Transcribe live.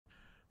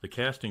The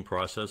casting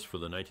process for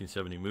the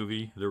 1970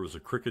 movie There Was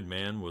a Crooked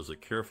Man was a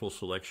careful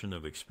selection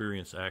of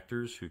experienced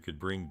actors who could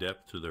bring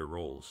depth to their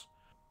roles.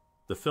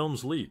 The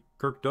film's lead,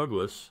 Kirk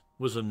Douglas,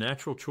 was a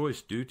natural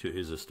choice due to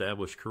his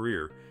established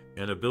career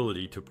and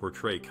ability to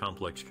portray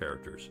complex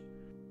characters.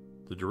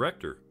 The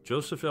director,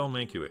 Joseph L.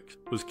 Mankiewicz,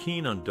 was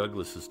keen on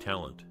Douglas's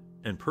talent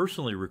and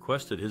personally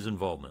requested his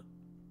involvement.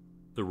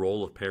 The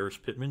role of Paris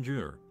Pitman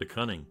Jr., the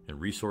cunning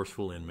and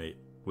resourceful inmate,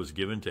 was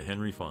given to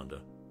Henry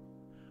Fonda.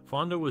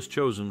 Fonda was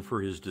chosen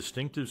for his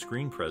distinctive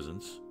screen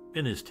presence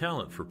and his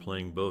talent for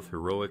playing both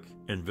heroic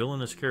and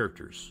villainous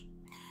characters.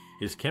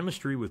 His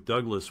chemistry with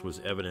Douglas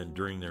was evident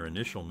during their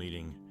initial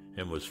meeting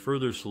and was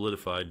further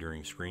solidified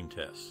during screen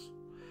tests.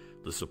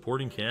 The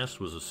supporting cast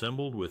was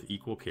assembled with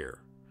equal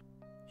care.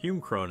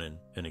 Hume Cronyn,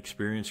 an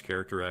experienced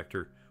character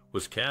actor,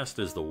 was cast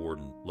as the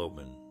Warden,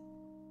 Lopeman.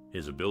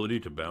 His ability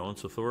to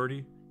balance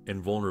authority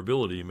and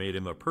vulnerability made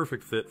him a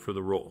perfect fit for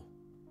the role.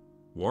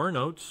 Warren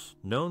Oates,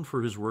 known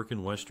for his work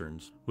in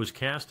westerns, was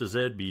cast as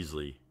Ed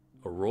Beasley,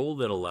 a role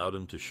that allowed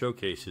him to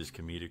showcase his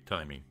comedic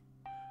timing.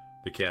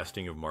 The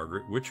casting of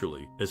Margaret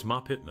Wycherley as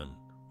Ma Pitman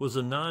was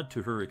a nod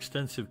to her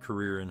extensive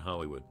career in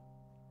Hollywood.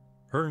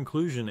 Her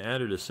inclusion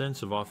added a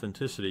sense of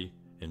authenticity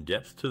and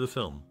depth to the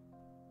film.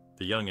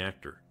 The young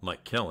actor,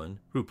 Mike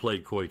Kellen, who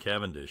played Coy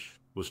Cavendish,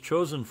 was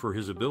chosen for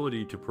his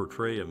ability to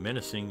portray a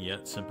menacing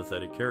yet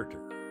sympathetic character.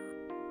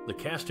 The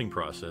casting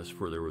process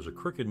for There Was a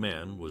Crooked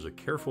Man was a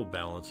careful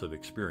balance of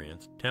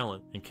experience,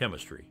 talent, and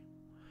chemistry.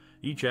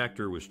 Each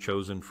actor was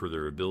chosen for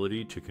their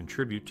ability to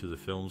contribute to the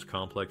film's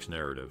complex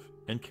narrative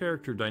and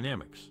character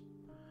dynamics.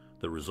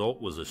 The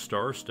result was a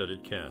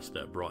star-studded cast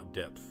that brought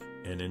depth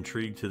and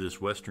intrigue to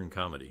this Western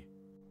comedy.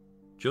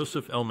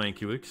 Joseph L.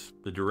 Mankiewicz,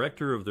 the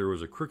director of There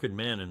Was a Crooked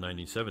Man in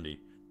 1970,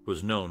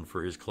 was known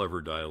for his clever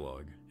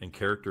dialogue and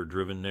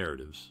character-driven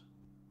narratives.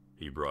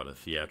 He brought a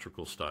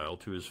theatrical style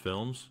to his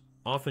films,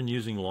 often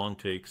using long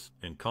takes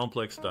and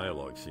complex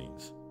dialogue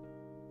scenes.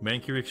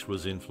 Mankiewicz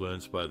was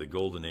influenced by the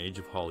golden age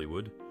of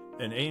Hollywood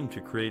and aimed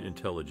to create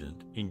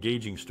intelligent,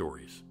 engaging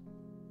stories.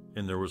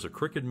 In There Was a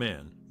Crooked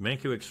Man,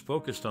 Mankiewicz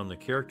focused on the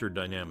character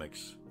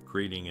dynamics,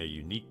 creating a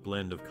unique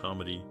blend of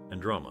comedy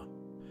and drama.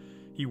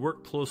 He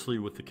worked closely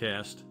with the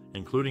cast,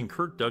 including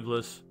Kirk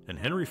Douglas and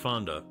Henry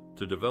Fonda,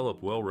 to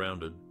develop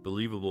well-rounded,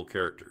 believable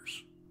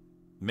characters.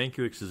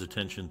 Mankiewicz's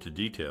attention to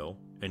detail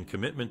and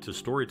commitment to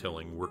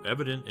storytelling were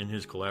evident in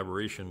his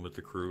collaboration with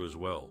the crew as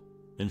well,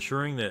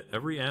 ensuring that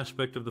every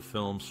aspect of the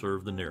film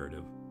served the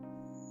narrative.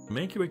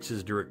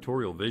 Mankiewicz's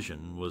directorial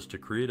vision was to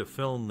create a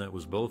film that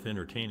was both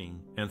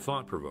entertaining and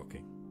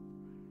thought-provoking.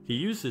 He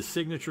used his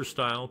signature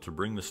style to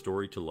bring the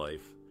story to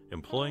life,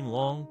 employing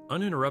long,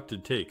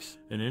 uninterrupted takes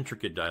and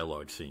intricate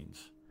dialogue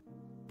scenes.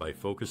 By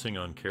focusing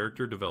on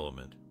character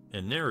development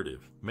and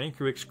narrative,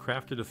 Mankiewicz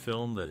crafted a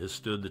film that has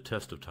stood the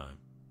test of time.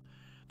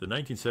 The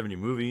 1970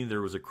 movie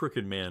There Was a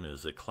Crooked Man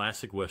is a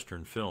classic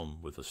Western film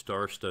with a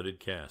star-studded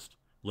cast,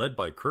 led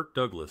by Kirk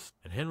Douglas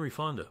and Henry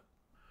Fonda.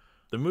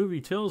 The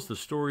movie tells the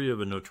story of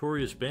a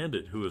notorious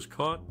bandit who is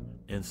caught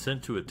and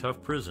sent to a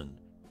tough prison,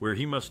 where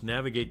he must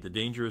navigate the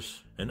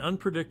dangerous and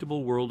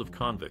unpredictable world of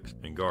convicts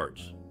and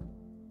guards.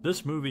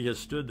 This movie has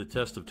stood the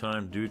test of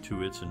time due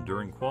to its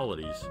enduring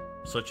qualities,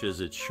 such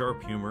as its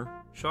sharp humor,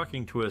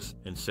 shocking twists,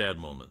 and sad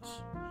moments.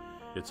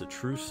 It's a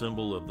true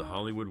symbol of the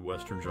Hollywood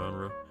Western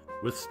genre,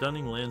 with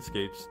stunning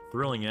landscapes,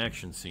 thrilling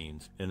action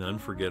scenes, and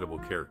unforgettable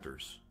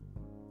characters.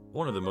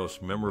 One of the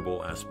most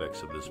memorable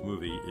aspects of this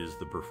movie is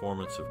the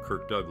performance of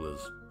Kirk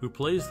Douglas, who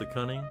plays the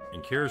cunning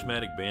and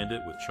charismatic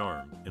bandit with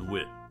charm and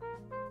wit.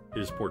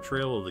 His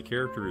portrayal of the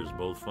character is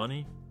both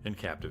funny and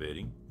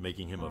captivating,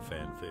 making him a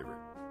fan favorite.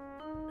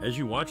 As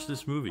you watch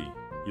this movie,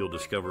 you'll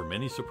discover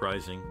many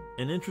surprising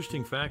and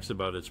interesting facts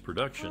about its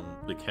production,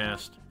 the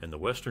cast, and the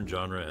Western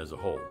genre as a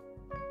whole.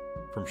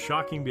 From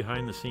shocking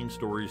behind-the-scenes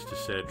stories to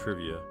sad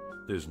trivia,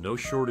 there's no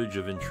shortage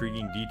of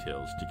intriguing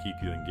details to keep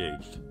you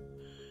engaged.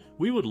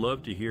 We would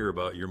love to hear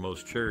about your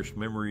most cherished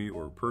memory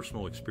or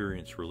personal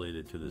experience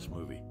related to this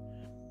movie.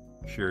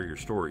 Share your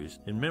stories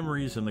and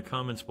memories in the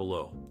comments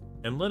below,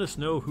 and let us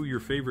know who your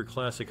favorite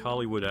classic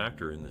Hollywood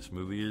actor in this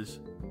movie is.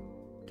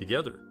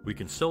 Together, we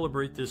can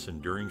celebrate this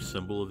enduring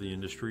symbol of the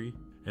industry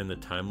and the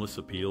timeless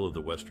appeal of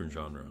the Western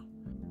genre.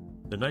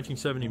 The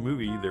 1970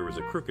 movie There Was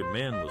a Crooked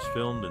Man was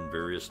filmed in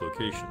various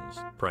locations,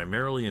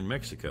 primarily in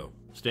Mexico,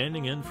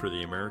 standing in for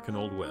the American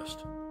Old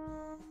West.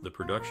 The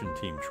production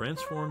team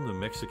transformed the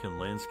Mexican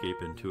landscape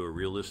into a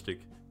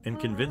realistic and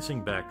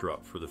convincing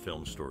backdrop for the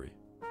film story.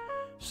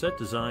 Set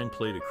design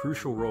played a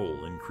crucial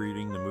role in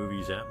creating the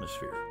movie's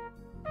atmosphere.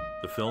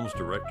 The film's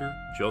director,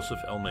 Joseph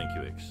L.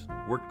 Mankiewicz,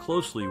 worked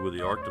closely with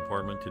the art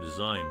department to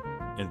design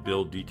and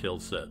build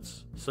detailed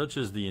sets, such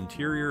as the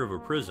interior of a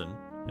prison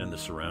and the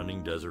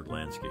surrounding desert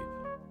landscape.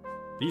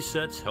 These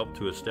sets helped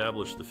to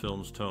establish the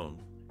film's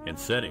tone and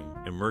setting,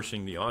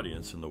 immersing the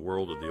audience in the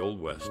world of the Old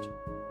West.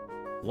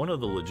 One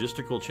of the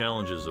logistical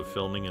challenges of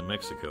filming in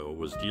Mexico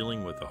was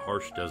dealing with a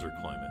harsh desert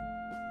climate.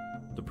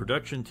 The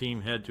production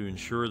team had to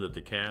ensure that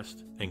the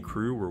cast and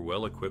crew were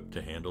well equipped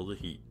to handle the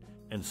heat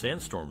and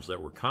sandstorms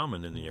that were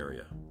common in the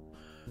area.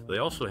 They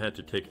also had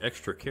to take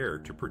extra care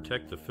to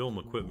protect the film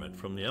equipment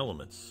from the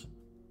elements.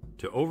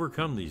 To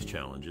overcome these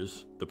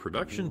challenges, the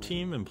production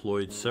team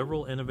employed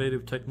several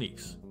innovative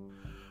techniques.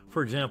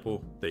 For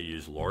example, they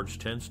used large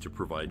tents to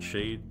provide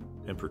shade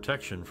and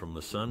protection from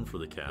the sun for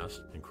the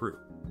cast and crew.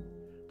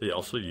 They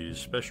also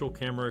used special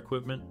camera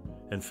equipment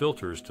and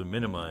filters to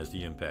minimize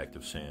the impact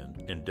of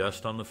sand and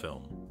dust on the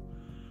film.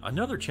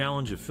 Another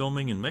challenge of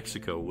filming in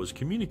Mexico was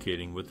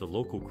communicating with the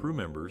local crew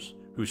members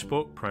who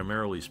spoke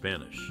primarily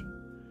Spanish.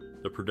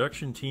 The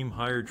production team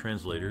hired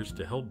translators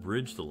to help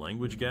bridge the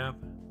language gap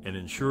and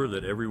ensure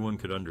that everyone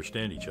could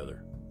understand each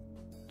other.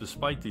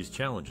 Despite these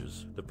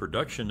challenges, the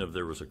production of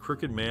There Was a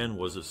Crooked Man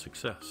was a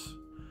success.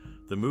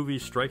 The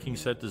movie's striking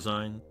set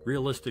design,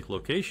 realistic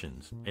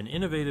locations, and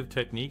innovative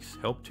techniques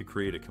helped to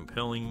create a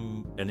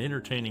compelling and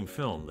entertaining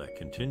film that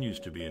continues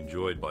to be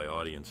enjoyed by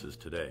audiences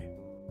today.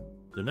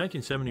 The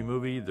 1970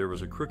 movie There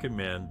Was a Crooked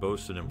Man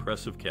boasts an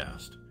impressive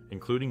cast,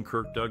 including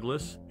Kirk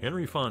Douglas,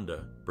 Henry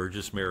Fonda,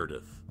 Burgess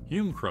Meredith,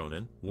 Hume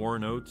Cronyn,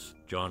 Warren Oates,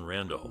 John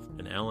Randolph,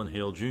 and Alan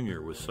Hale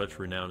Jr. With such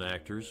renowned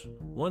actors,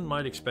 one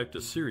might expect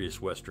a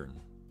serious Western.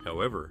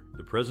 However,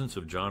 the presence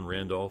of John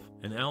Randolph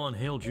and Alan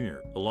Hale Jr.,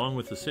 along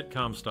with the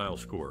sitcom-style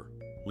score,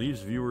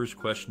 leaves viewers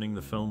questioning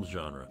the film's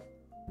genre.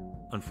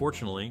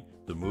 Unfortunately,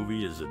 the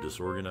movie is a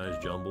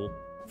disorganized jumble,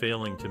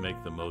 failing to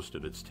make the most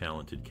of its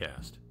talented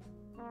cast.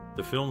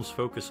 The film's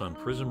focus on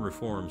prison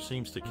reform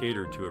seems to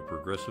cater to a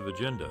progressive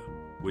agenda,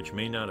 which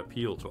may not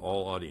appeal to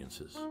all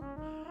audiences.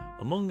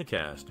 Among the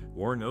cast,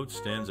 Warren Oates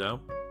stands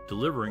out,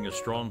 delivering a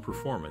strong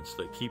performance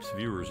that keeps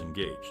viewers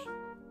engaged.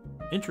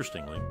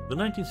 Interestingly, the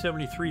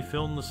 1973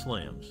 film The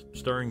Slams,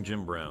 starring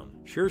Jim Brown,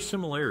 shares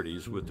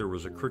similarities with There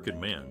Was a Crooked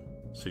Man,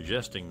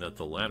 suggesting that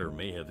the latter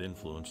may have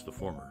influenced the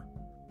former.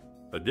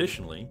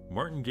 Additionally,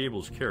 Martin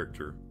Gabel's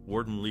character,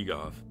 Warden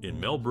LeGoff, in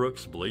Mel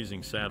Brooks'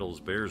 Blazing Saddles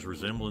bears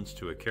resemblance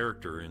to a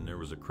character in There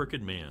Was a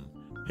Crooked Man,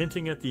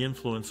 hinting at the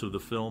influence of the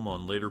film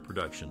on later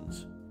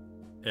productions.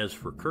 As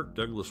for Kirk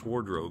Douglas'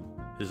 wardrobe,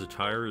 his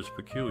attire is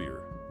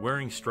peculiar,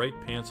 wearing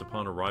striped pants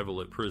upon arrival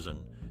at prison,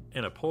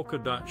 and a polka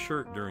dot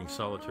shirt during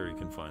solitary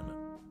confinement.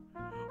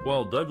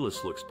 While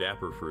Douglas looks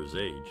dapper for his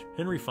age,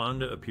 Henry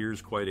Fonda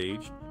appears quite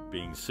aged,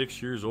 being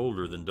 6 years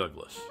older than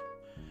Douglas.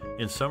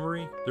 In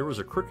summary, There Was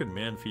a Crooked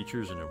Man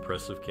features an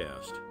impressive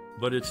cast,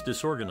 but its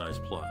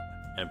disorganized plot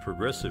and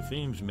progressive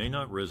themes may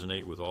not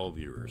resonate with all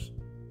viewers.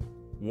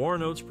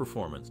 Warren Oates'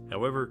 performance,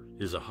 however,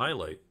 is a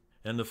highlight,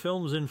 and the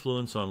film's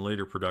influence on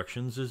later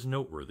productions is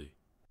noteworthy.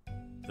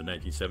 The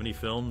 1970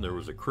 film There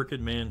Was a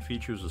Crooked Man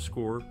features a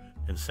score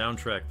and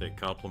soundtrack that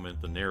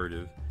complement the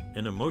narrative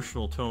and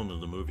emotional tone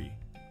of the movie.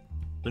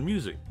 The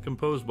music,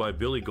 composed by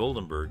Billy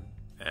Goldenberg,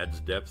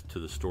 adds depth to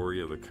the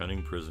story of a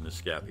cunning prison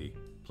escapee,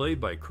 played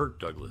by Kirk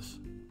Douglas.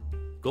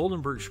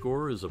 Goldenberg's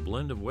score is a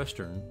blend of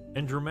Western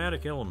and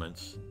dramatic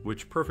elements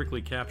which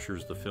perfectly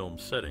captures the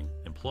film's setting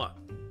and plot.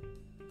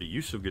 The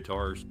use of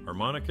guitars,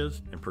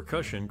 harmonicas, and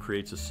percussion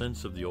creates a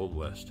sense of the Old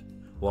West,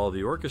 while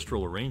the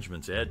orchestral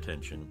arrangements add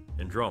tension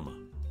and drama.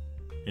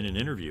 In an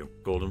interview,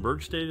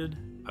 Goldenberg stated,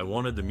 "I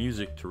wanted the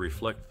music to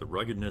reflect the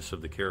ruggedness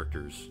of the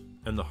characters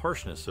and the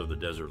harshness of the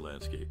desert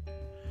landscape."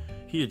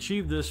 He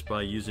achieved this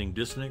by using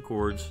dissonant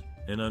chords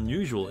and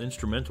unusual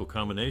instrumental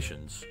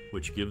combinations,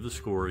 which give the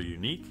score a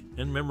unique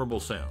and memorable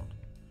sound.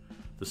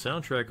 The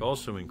soundtrack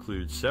also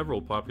includes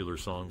several popular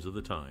songs of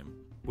the time,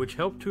 which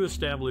help to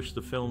establish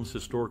the film's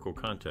historical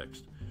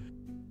context.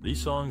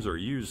 These songs are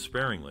used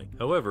sparingly,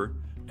 however,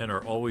 and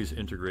are always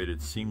integrated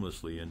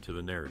seamlessly into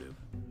the narrative.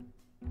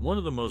 One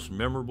of the most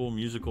memorable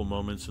musical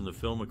moments in the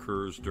film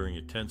occurs during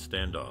a tense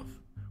standoff,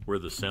 where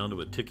the sound of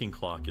a ticking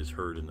clock is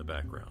heard in the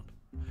background.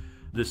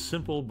 This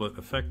simple but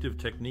effective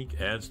technique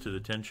adds to the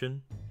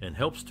tension and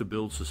helps to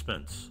build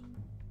suspense.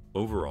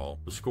 Overall,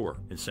 the score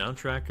and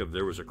soundtrack of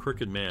There Was a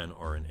Crooked Man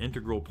are an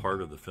integral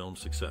part of the film's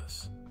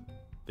success.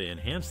 They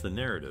enhance the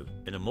narrative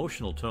and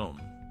emotional tone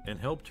and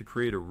help to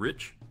create a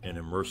rich and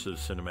immersive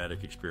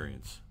cinematic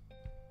experience.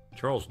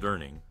 Charles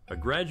Durning, a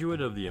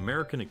graduate of the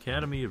American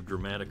Academy of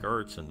Dramatic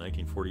Arts in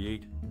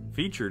 1948,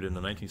 featured in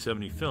the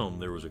 1970 film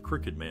There Was a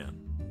Crooked Man.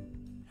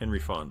 Henry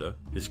Fonda,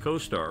 his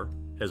co-star,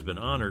 has been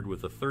honored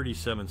with a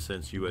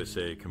 37-cents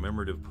USA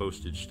commemorative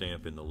postage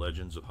stamp in the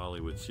Legends of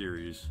Hollywood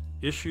series,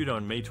 issued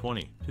on May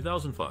 20,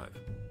 2005.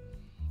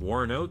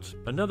 Warren Oates,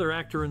 another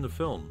actor in the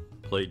film,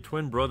 played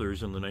twin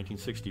brothers in the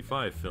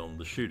 1965 film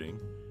The Shooting,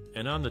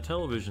 and on the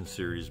television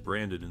series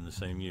Branded in the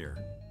same year.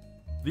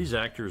 These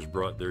actors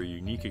brought their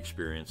unique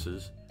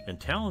experiences and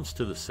talents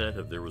to the set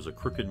of There Was a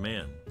Crooked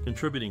Man,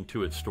 contributing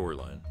to its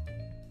storyline.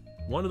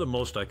 One of the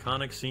most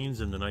iconic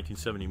scenes in the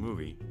 1970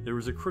 movie, There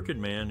Was a Crooked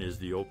Man, is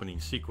the opening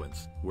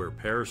sequence, where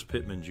Paris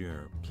Pitman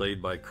Jr.,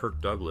 played by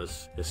Kirk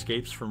Douglas,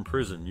 escapes from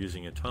prison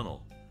using a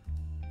tunnel.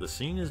 The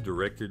scene is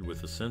directed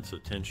with a sense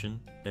of tension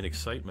and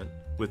excitement,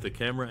 with the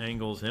camera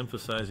angles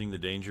emphasizing the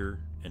danger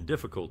and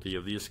difficulty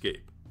of the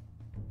escape.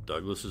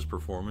 Douglas's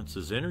performance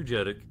is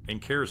energetic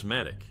and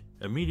charismatic,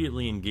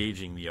 immediately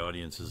engaging the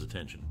audience's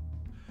attention.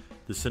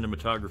 The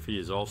cinematography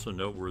is also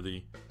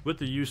noteworthy, with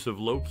the use of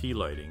low-key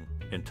lighting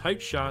and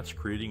tight shots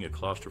creating a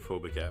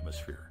claustrophobic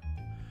atmosphere.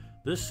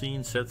 This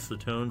scene sets the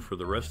tone for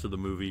the rest of the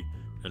movie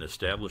and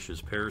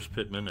establishes Paris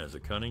Pitman as a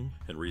cunning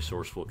and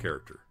resourceful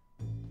character.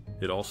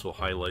 It also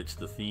highlights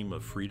the theme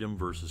of freedom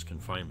versus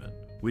confinement,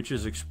 which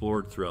is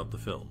explored throughout the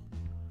film.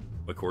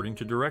 According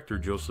to director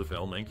Joseph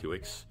L.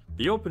 Mankiewicz,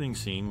 the opening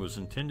scene was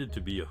intended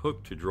to be a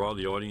hook to draw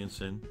the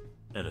audience in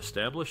and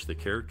establish the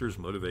characters'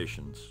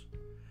 motivations.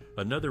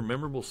 Another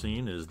memorable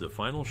scene is the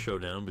final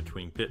showdown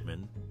between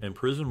Pitman and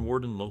prison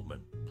warden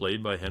Lopeman,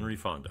 played by Henry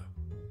Fonda.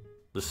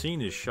 The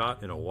scene is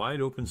shot in a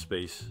wide open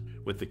space,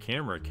 with the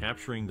camera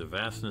capturing the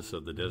vastness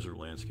of the desert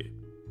landscape.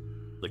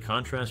 The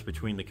contrast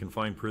between the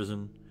confined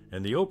prison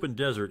and the open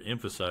desert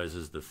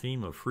emphasizes the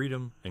theme of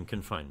freedom and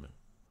confinement.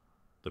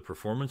 The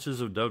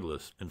performances of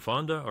Douglas and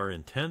Fonda are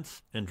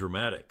intense and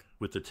dramatic,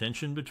 with the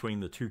tension between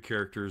the two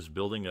characters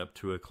building up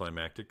to a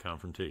climactic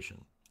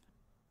confrontation.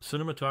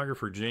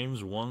 Cinematographer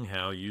James Wong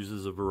Howe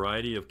uses a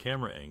variety of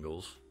camera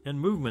angles and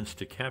movements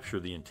to capture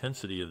the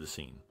intensity of the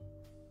scene.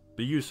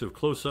 The use of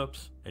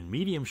close-ups and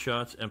medium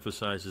shots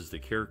emphasizes the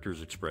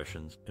characters'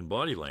 expressions and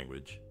body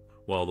language,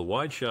 while the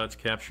wide shots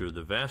capture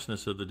the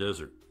vastness of the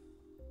desert.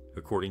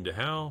 According to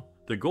Howe,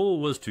 the goal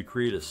was to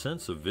create a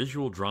sense of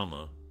visual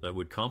drama that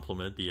would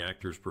complement the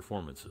actors'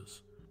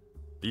 performances.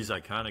 These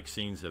iconic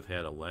scenes have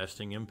had a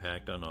lasting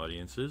impact on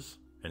audiences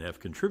and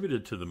have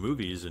contributed to the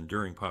movie's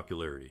enduring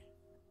popularity.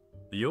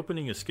 The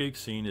opening escape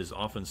scene is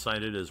often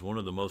cited as one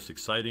of the most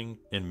exciting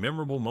and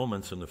memorable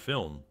moments in the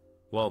film,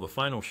 while the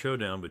final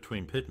showdown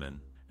between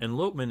Pitman and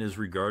Lopeman is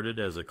regarded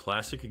as a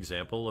classic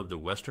example of the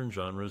Western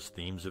genre's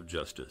themes of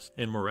justice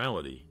and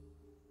morality.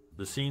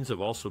 The scenes have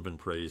also been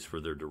praised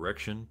for their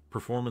direction,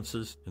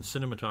 performances, and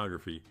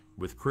cinematography,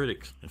 with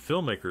critics and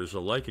filmmakers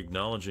alike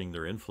acknowledging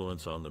their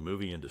influence on the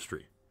movie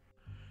industry.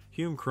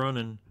 Hume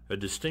Cronyn, a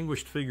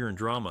distinguished figure in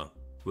drama,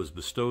 was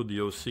bestowed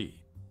the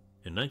O.C.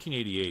 in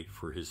 1988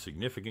 for his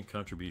significant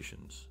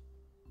contributions.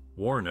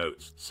 Warren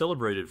Oates,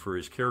 celebrated for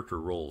his character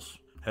roles,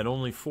 had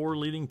only 4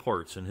 leading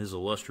parts in his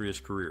illustrious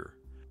career.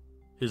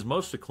 His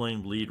most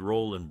acclaimed lead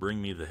role in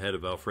Bring Me the Head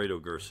of Alfredo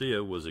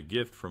Garcia was a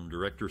gift from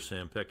director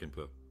Sam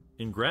Peckinpah,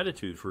 in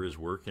gratitude for his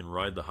work in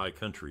Ride the High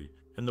Country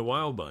and The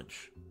Wild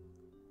Bunch.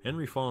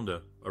 Henry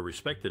Fonda, a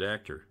respected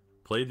actor,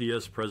 played the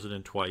US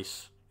president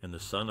twice and the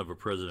son of a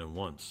president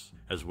once,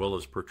 as well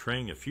as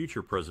portraying a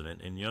future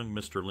president in Young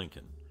Mr.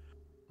 Lincoln.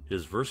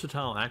 His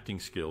versatile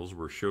acting skills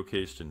were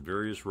showcased in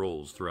various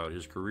roles throughout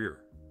his career.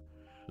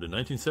 The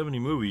 1970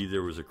 movie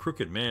There Was a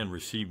Crooked Man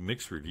received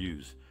mixed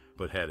reviews,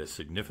 but had a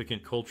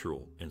significant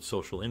cultural and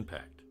social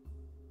impact.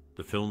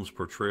 The film's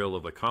portrayal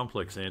of a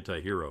complex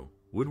anti-hero,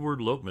 Woodward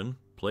Lopeman,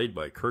 played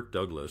by Kirk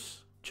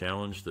Douglas,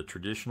 challenged the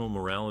traditional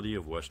morality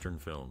of Western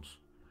films.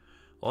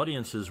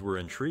 Audiences were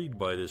intrigued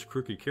by this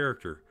crooked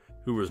character,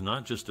 who was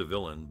not just a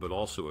villain, but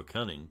also a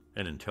cunning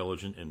and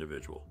intelligent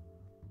individual.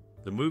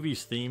 The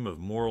movie's theme of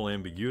moral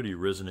ambiguity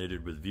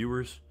resonated with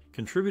viewers,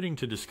 contributing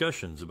to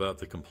discussions about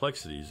the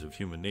complexities of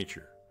human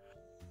nature.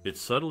 It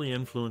subtly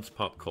influenced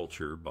pop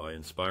culture by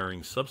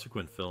inspiring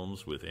subsequent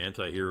films with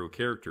anti-hero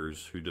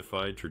characters who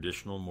defied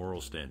traditional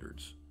moral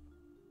standards.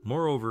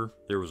 Moreover,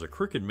 There Was a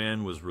Crooked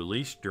Man was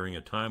released during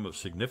a time of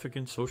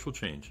significant social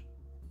change.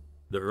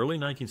 The early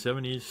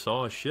 1970s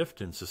saw a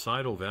shift in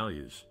societal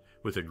values,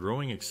 with a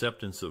growing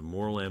acceptance of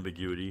moral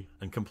ambiguity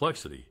and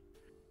complexity.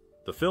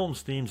 The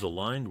film's themes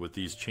aligned with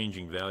these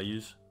changing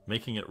values,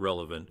 making it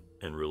relevant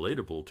and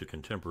relatable to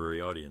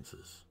contemporary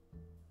audiences.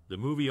 The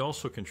movie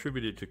also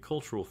contributed to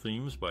cultural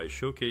themes by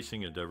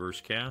showcasing a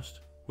diverse cast,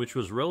 which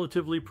was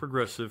relatively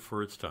progressive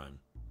for its time.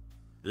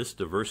 This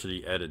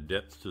diversity added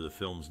depth to the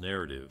film's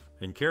narrative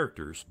and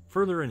characters,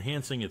 further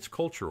enhancing its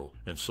cultural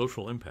and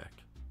social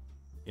impact.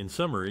 In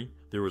summary,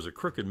 There Was a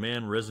Crooked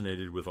Man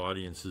resonated with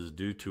audiences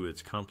due to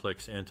its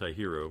complex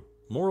anti-hero,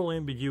 moral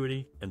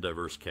ambiguity, and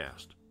diverse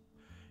cast.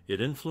 It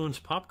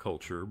influenced pop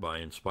culture by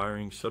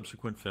inspiring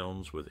subsequent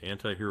films with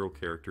anti-hero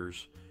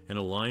characters and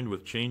aligned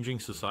with changing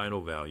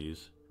societal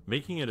values,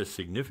 making it a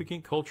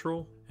significant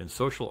cultural and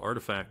social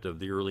artifact of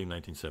the early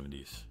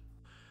 1970s.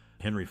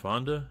 Henry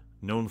Fonda,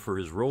 known for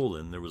his role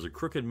in There Was a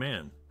Crooked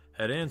Man,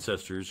 had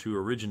ancestors who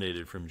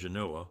originated from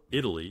Genoa,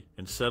 Italy,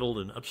 and settled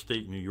in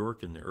upstate New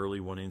York in the early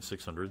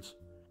 1600s.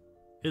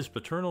 His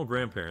paternal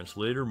grandparents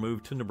later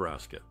moved to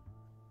Nebraska.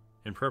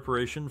 In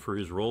preparation for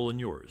his role in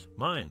Yours,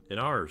 Mine, and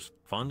Ours,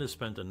 Fonda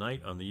spent a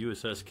night on the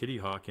USS Kitty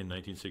Hawk in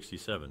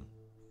 1967.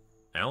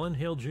 Alan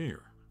Hale Jr.,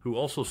 who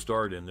also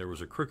starred in There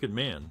Was a Crooked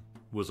Man,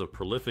 was a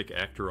prolific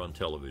actor on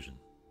television.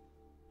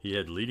 He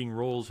had leading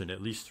roles in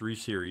at least 3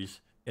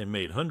 series and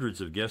made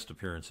hundreds of guest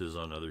appearances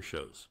on other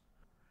shows.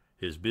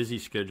 His busy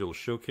schedule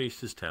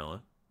showcased his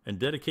talent and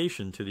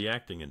dedication to the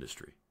acting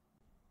industry.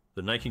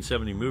 The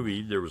 1970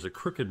 movie There Was a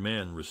Crooked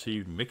Man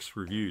received mixed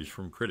reviews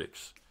from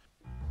critics.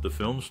 The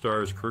film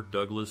stars Kirk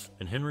Douglas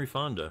and Henry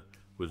Fonda,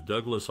 with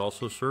Douglas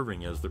also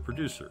serving as the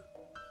producer.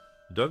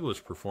 Douglas'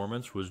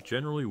 performance was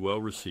generally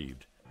well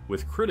received,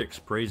 with critics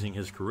praising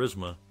his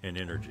charisma and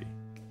energy.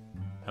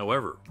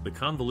 However, the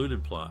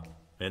convoluted plot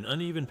and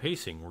uneven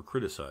pacing were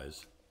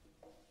criticized.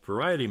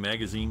 Variety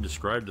magazine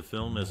described the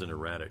film as an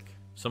erratic,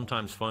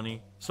 sometimes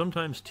funny,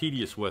 sometimes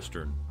tedious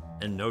Western,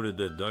 and noted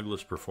that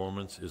Douglas'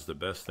 performance is the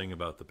best thing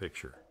about the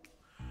picture.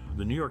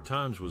 The New York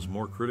Times was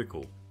more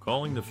critical,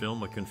 calling the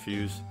film a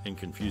confused and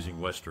confusing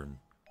Western,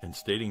 and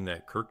stating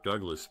that Kirk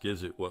Douglas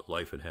gives it what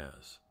life it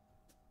has.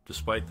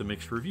 Despite the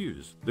mixed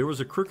reviews, There Was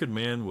a Crooked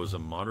Man was a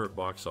moderate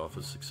box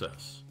office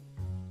success.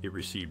 It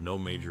received no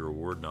major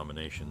award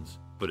nominations,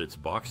 but its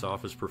box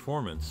office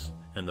performance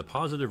and the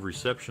positive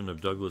reception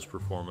of Douglas'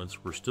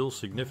 performance were still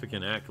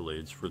significant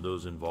accolades for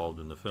those involved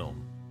in the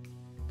film.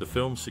 The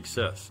film's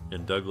success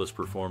and Douglas'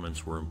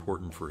 performance were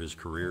important for his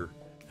career,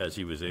 as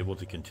he was able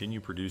to continue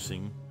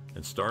producing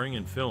and starring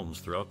in films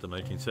throughout the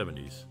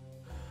 1970s.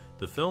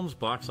 The film's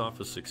box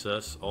office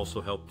success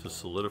also helped to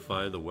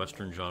solidify the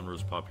Western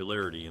genre's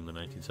popularity in the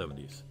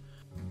 1970s.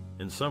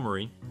 In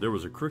summary, There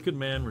Was a Crooked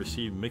Man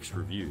received mixed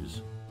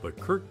reviews, but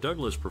Kirk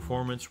Douglas'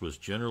 performance was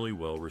generally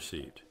well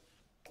received.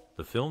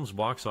 The film's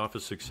box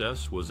office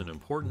success was an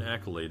important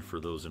accolade for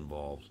those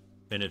involved,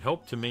 and it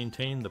helped to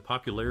maintain the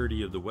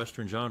popularity of the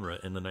Western genre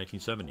in the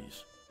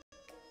 1970s.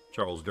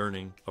 Charles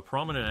Durning, a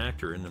prominent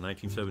actor in the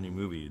 1970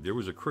 movie There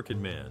Was a Crooked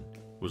Man,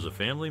 was a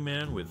family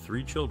man with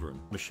 3 children,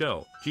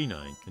 Michelle,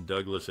 Jeanne, and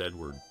Douglas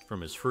Edward,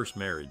 from his first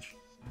marriage.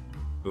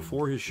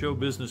 Before his show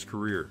business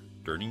career,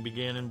 Durning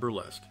began in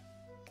burlesque.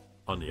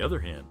 On the other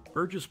hand,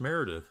 Burgess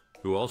Meredith,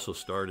 who also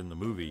starred in the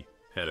movie,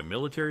 had a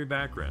military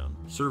background,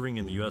 serving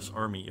in the U.S.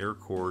 Army Air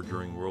Corps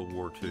during World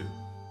War II,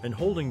 and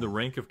holding the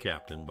rank of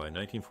captain by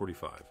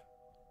 1945.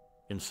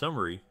 In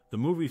summary, the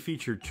movie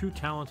featured 2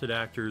 talented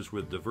actors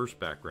with diverse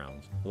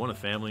backgrounds, one a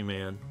family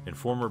man and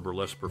former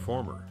burlesque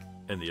performer,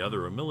 and the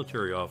other a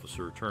military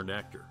officer turned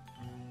actor.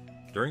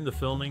 During the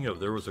filming of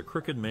There Was a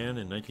Crooked Man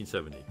in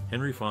 1970,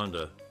 Henry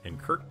Fonda and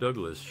Kirk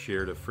Douglas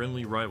shared a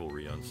friendly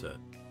rivalry on set.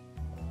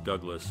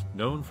 Douglas,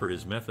 known for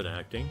his method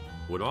acting,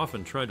 would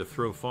often try to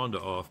throw Fonda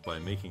off by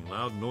making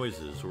loud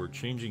noises or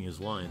changing his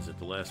lines at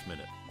the last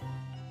minute.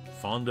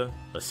 Fonda,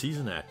 a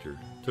seasoned actor,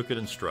 took it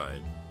in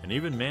stride and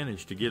even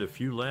managed to get a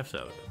few laughs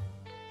out of it.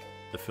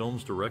 The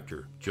film's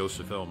director,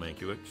 Joseph L.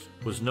 Mankiewicz,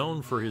 was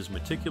known for his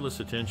meticulous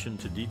attention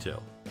to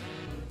detail.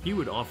 He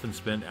would often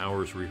spend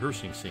hours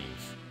rehearsing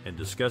scenes and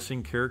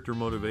discussing character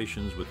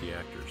motivations with the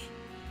actors.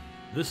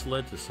 This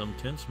led to some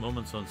tense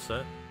moments on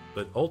set,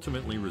 but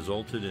ultimately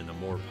resulted in a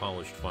more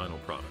polished final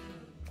product.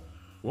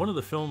 One of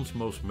the film's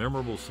most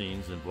memorable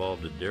scenes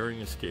involved a daring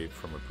escape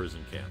from a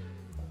prison camp.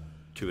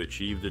 To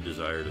achieve the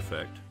desired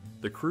effect,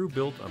 the crew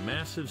built a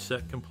massive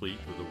set complete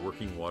with a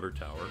working water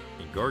tower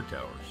and guard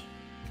towers.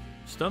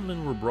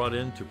 Stuntmen were brought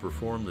in to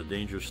perform the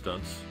dangerous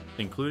stunts,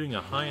 including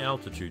a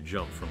high-altitude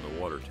jump from the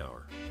water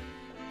tower.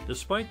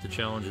 Despite the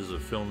challenges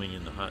of filming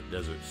in the hot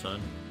desert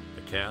sun,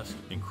 the cast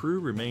and crew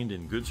remained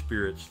in good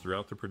spirits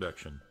throughout the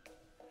production.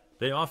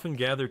 They often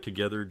gathered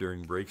together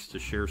during breaks to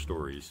share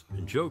stories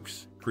and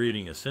jokes,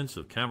 creating a sense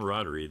of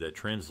camaraderie that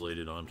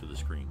translated onto the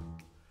screen.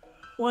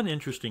 One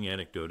interesting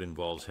anecdote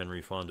involves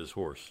Henry Fonda's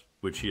horse,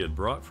 which he had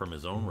brought from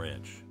his own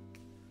ranch.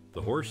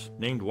 The horse,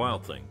 named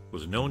Wild Thing,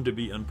 was known to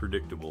be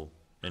unpredictable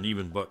and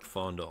even bucked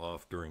Fonda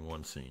off during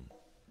one scene.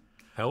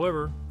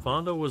 However,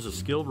 Fonda was a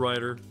skilled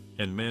rider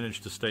and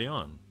managed to stay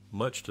on,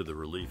 much to the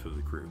relief of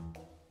the crew.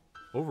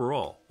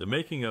 Overall, the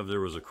making of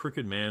There Was a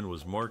Crooked Man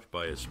was marked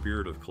by a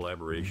spirit of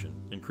collaboration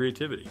and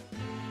creativity.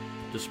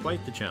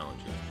 Despite the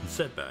challenges and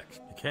setbacks,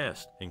 the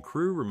cast and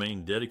crew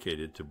remained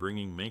dedicated to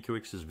bringing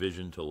Mankiewicz's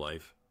vision to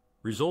life,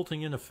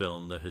 resulting in a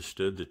film that has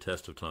stood the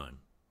test of time.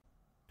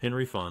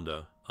 Henry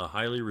Fonda, a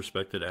highly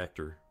respected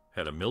actor,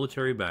 had a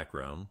military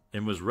background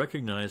and was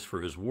recognized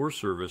for his war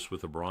service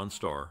with a Bronze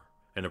Star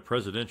and a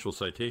presidential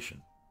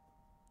citation.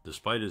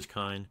 Despite his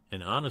kind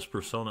and honest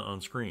persona on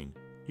screen,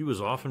 he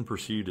was often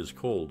perceived as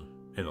cold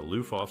and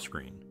aloof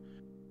off-screen.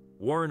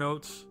 Warren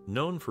Oates,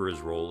 known for his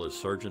role as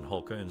Sergeant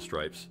Hulka in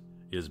Stripes,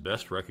 is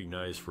best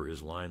recognized for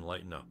his line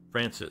Lighten Up,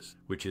 Francis,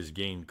 which has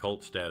gained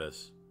cult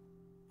status.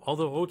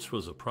 Although Oates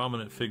was a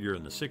prominent figure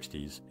in the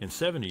 60s and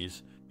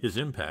 70s, his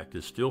impact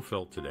is still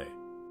felt today.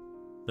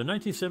 The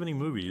 1970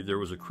 movie There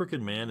Was a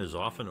Crooked Man is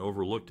often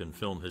overlooked in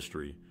film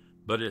history,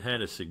 but it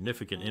had a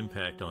significant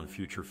impact on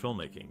future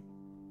filmmaking.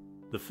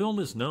 The film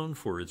is known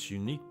for its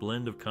unique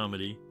blend of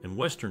comedy and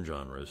Western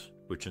genres,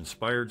 which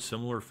inspired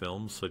similar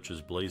films such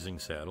as Blazing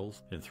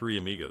Saddles and Three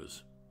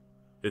Amigos.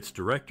 Its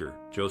director,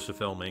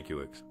 Joseph L.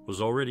 Mankiewicz,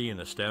 was already an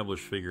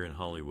established figure in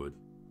Hollywood,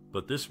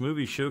 but this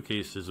movie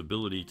showcased his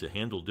ability to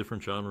handle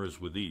different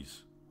genres with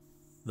ease.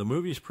 The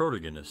movie's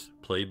protagonist,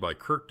 played by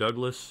Kirk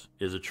Douglas,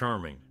 is a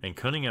charming and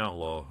cunning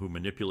outlaw who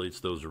manipulates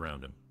those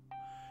around him.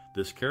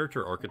 This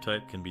character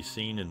archetype can be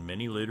seen in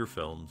many later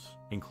films,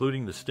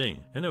 including The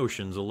Sting and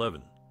Ocean's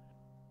 11.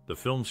 The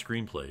film's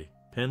screenplay,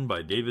 penned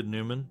by David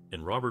Newman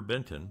and Robert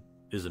Benton,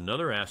 is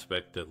another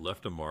aspect that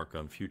left a mark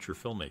on future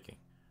filmmaking.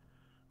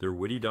 Their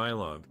witty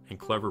dialogue and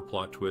clever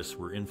plot twists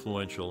were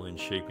influential in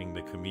shaping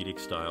the comedic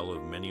style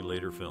of many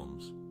later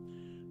films.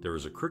 There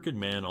Was a Crooked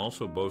Man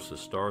also boasts a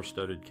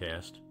star-studded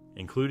cast,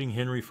 including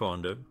Henry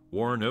Fonda,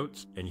 Warren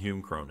Oates, and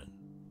Hume Cronyn.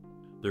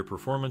 Their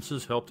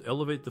performances helped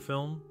elevate the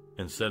film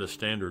and set a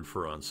standard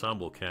for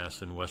ensemble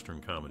casts in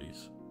Western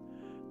comedies.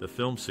 The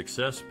film's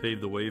success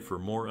paved the way for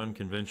more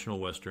unconventional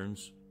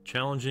Westerns,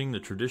 challenging the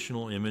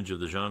traditional image of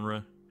the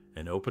genre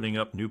and opening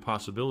up new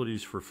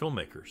possibilities for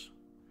filmmakers.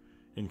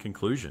 In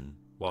conclusion,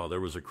 while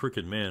There Was a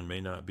Crooked Man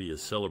may not be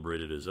as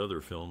celebrated as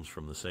other films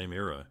from the same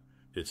era,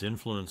 its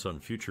influence on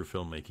future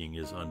filmmaking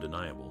is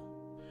undeniable.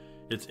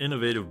 Its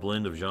innovative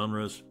blend of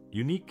genres,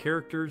 unique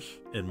characters,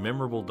 and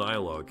memorable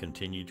dialogue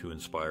continue to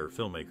inspire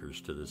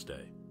filmmakers to this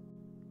day.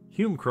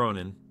 Hume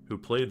Cronyn, who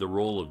played the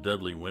role of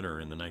Dudley Whinner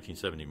in the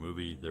 1970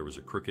 movie There Was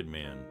a Crooked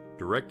Man,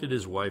 directed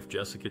his wife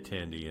Jessica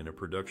Tandy in a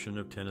production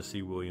of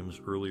Tennessee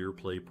Williams' earlier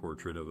play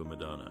Portrait of a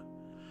Madonna.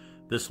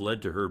 This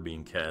led to her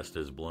being cast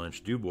as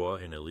Blanche Dubois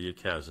in Elia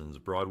Kazan's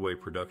Broadway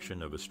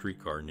production of A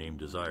Streetcar Named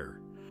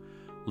Desire.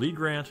 Lee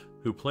Grant,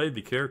 who played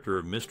the character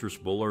of Mistress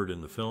Bullard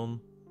in the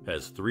film,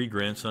 has 3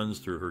 grandsons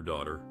through her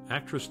daughter,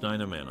 actress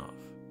Dinah Manoff.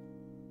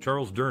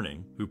 Charles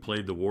Durning, who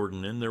played the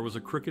warden in There Was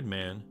a Crooked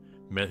Man,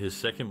 met his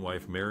second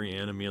wife Mary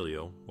Ann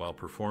Emilio while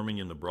performing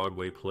in the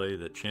Broadway play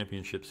that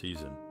championship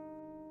season.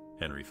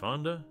 Henry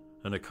Fonda,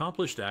 an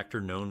accomplished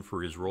actor known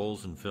for his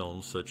roles in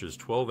films such as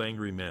 12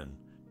 Angry Men,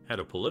 had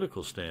a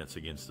political stance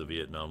against the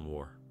Vietnam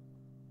War.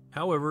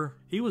 However,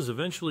 he was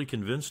eventually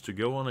convinced to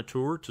go on a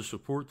tour to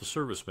support the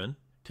servicemen,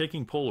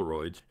 taking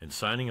Polaroids and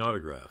signing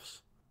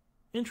autographs.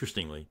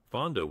 Interestingly,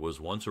 Fonda was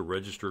once a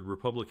registered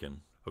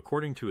Republican,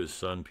 according to his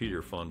son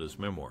Peter Fonda's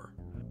memoir.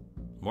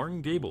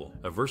 Martin Gabel,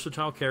 a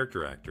versatile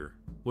character actor,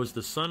 was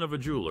the son of a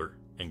jeweler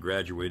and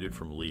graduated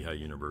from Lehigh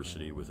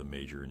University with a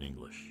major in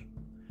English.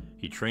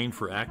 He trained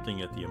for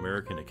acting at the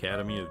American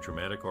Academy of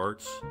Dramatic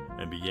Arts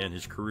and began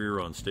his career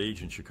on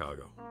stage in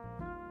Chicago.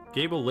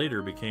 Gabel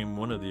later became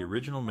one of the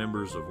original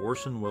members of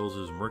Orson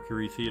Welles'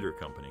 Mercury Theater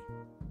Company.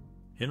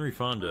 Henry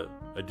Fonda,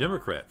 a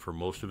Democrat for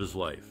most of his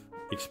life,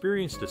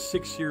 experienced a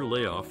 6-year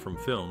layoff from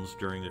films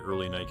during the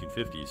early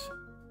 1950s.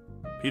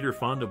 Peter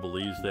Fonda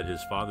believes that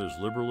his father's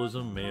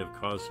liberalism may have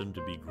caused him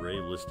to be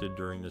gray-listed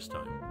during this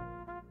time.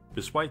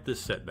 Despite this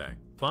setback,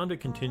 Fonda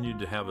continued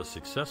to have a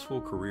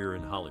successful career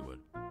in Hollywood.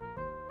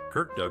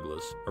 Kirk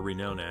Douglas, a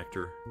renowned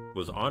actor,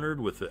 was honored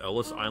with the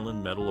Ellis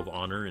Island Medal of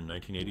Honor in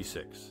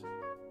 1986.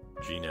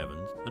 Gene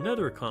Evans,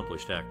 another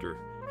accomplished actor,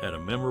 had a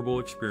memorable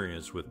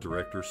experience with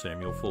director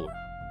Samuel Fuller.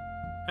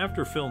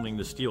 After filming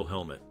The Steel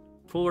Helmet,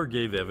 Fuller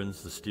gave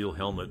Evans the steel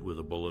helmet with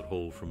a bullet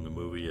hole from the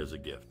movie as a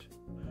gift.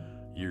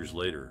 Years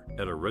later,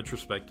 at a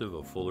retrospective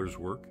of Fuller's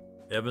work,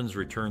 Evans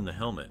returned the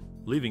helmet,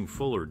 leaving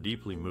Fuller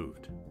deeply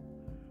moved.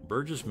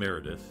 Burgess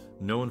Meredith,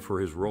 known for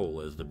his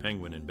role as the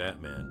Penguin in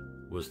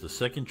Batman, was the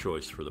second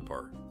choice for the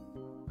part.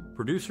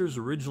 Producers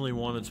originally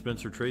wanted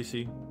Spencer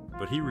Tracy,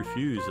 but he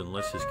refused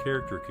unless his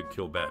character could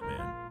kill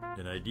Batman,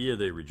 an idea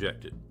they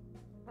rejected.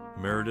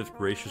 Meredith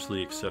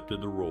graciously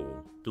accepted the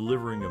role,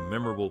 delivering a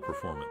memorable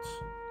performance.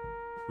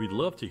 We'd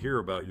love to hear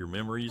about your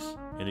memories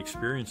and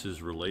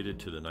experiences related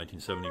to the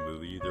 1970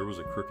 movie There Was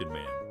a Crooked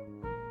Man.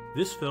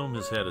 This film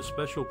has had a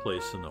special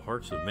place in the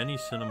hearts of many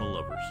cinema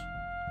lovers.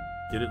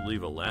 Did it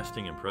leave a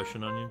lasting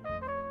impression on you?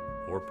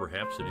 Or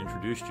perhaps it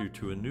introduced you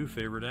to a new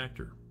favorite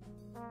actor?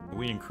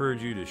 We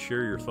encourage you to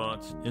share your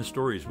thoughts and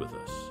stories with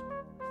us.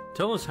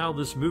 Tell us how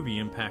this movie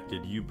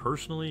impacted you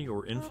personally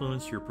or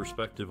influenced your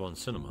perspective on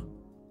cinema.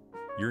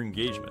 Your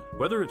engagement,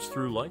 whether it's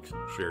through likes,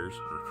 shares,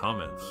 or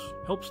comments,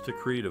 helps to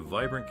create a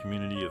vibrant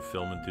community of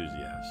film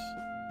enthusiasts.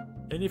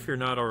 And if you're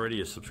not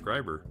already a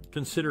subscriber,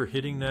 consider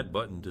hitting that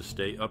button to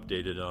stay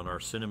updated on our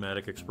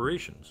cinematic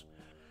explorations.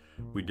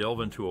 We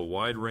delve into a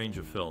wide range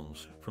of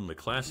films, from the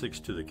classics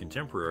to the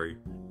contemporary,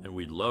 and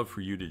we'd love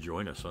for you to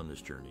join us on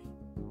this journey.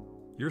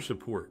 Your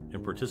support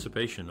and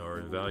participation are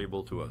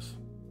invaluable to us.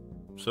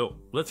 So,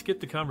 let's get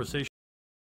the conversation